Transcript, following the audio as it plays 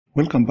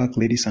Welcome back,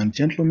 ladies and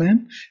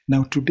gentlemen.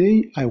 Now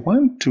today I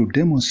want to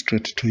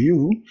demonstrate to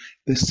you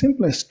the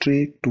simplest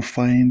trick to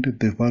find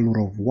the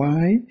value of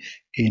y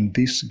in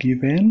this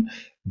given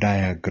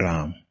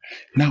diagram.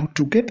 Now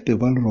to get the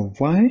value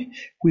of y,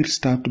 we'll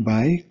start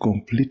by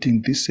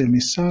completing this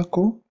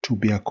semicircle to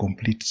be a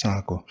complete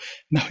circle.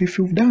 Now if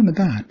you've done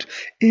that,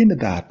 in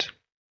that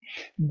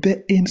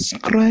the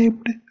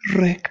inscribed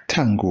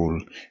rectangle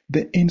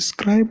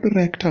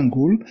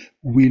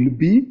will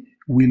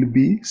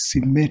be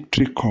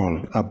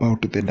symmetrical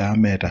about the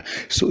diameter.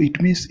 So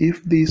it means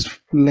if this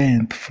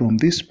length from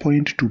this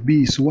point to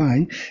B is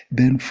y,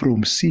 then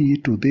from C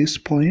to this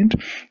point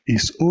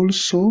is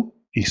also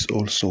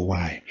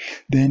y.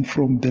 Then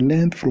from the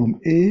length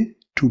from A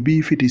to B,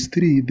 if it is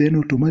 3, then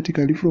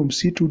automatically from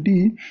C to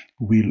D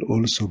will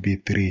also be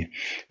 3.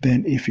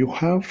 Then if you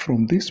have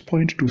from this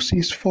point to C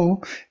is 4,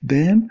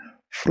 then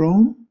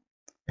from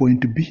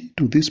point B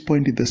to this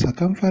point in the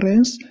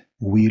circumference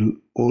will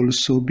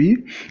also be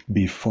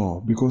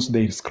 4, because the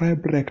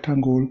inscribed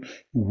rectangle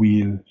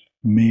will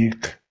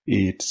make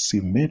it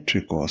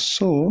symmetrical.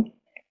 So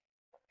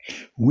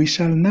we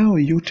shall now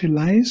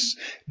utilize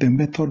the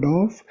method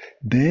of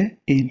the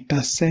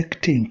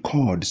intersecting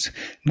chords.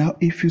 Now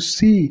if you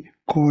see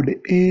chord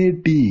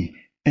AD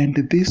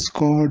and this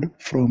chord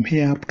from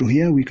here up to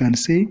here, we can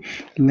say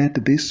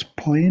let this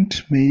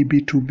point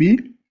maybe to be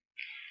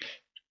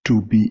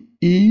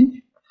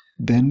E,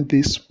 then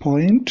this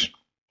point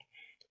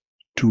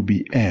to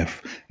be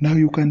F. Now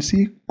you can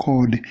see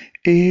chord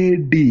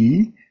AD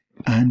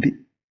and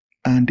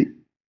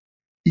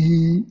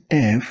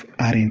EF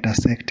are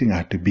intersecting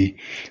at B.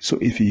 So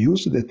if you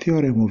use the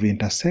theorem of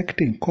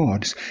intersecting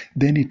chords,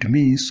 then it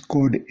means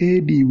chord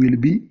AD will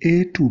be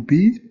A to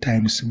B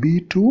times B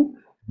to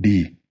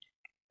D.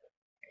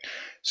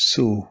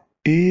 So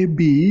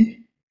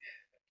AB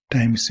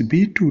times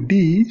B to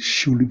D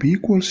should be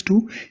equals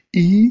to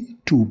E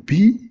to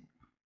B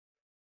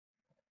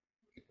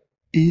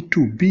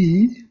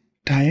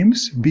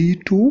times B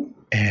to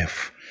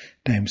F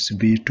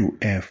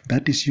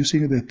That is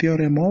using the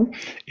theorem of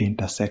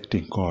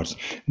intersecting chords.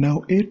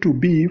 Now A to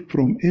B,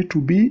 from A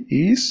to B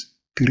is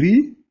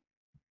 3.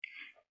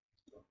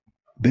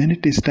 Then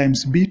it is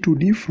times B to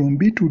D, from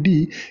B to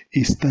D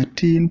is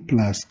 13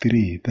 plus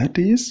 3. That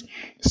is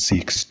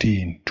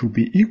 16 to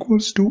be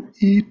equals to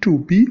E to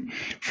B.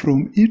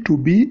 From E to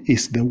B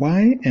is the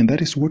Y, and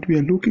that is what we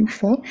are looking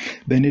for.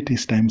 Then it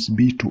is times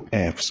B to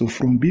F. So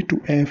from B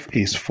to F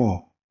is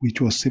 4,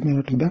 which was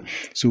similar to that.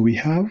 So we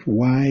have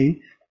Y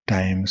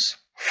times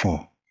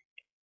 4.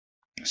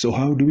 So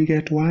how do we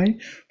get y?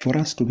 For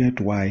us to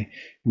get y,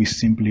 we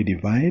simply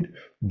divide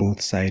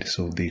both sides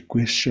of the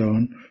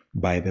equation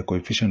by the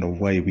coefficient of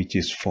y, which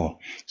is 4.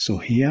 So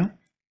here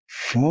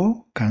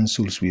 4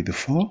 cancels with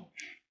 4.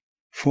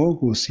 4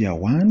 goes here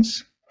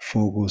once,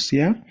 4 goes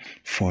here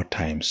 4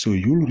 times. So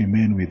you'll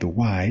remain with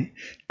y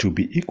to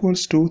be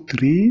equals to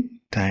 3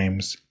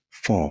 times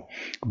 4,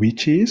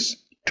 which is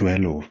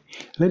 12.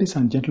 Ladies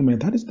and gentlemen,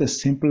 that is the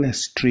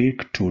simplest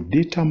trick to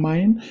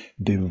determine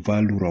the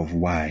value of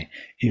y.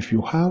 If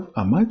you have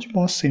a much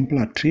more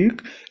simpler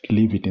trick,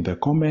 leave it in the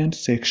comment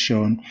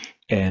section,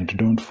 and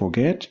don't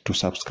forget to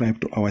subscribe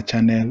to our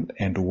channel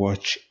and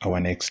watch our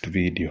next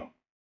video.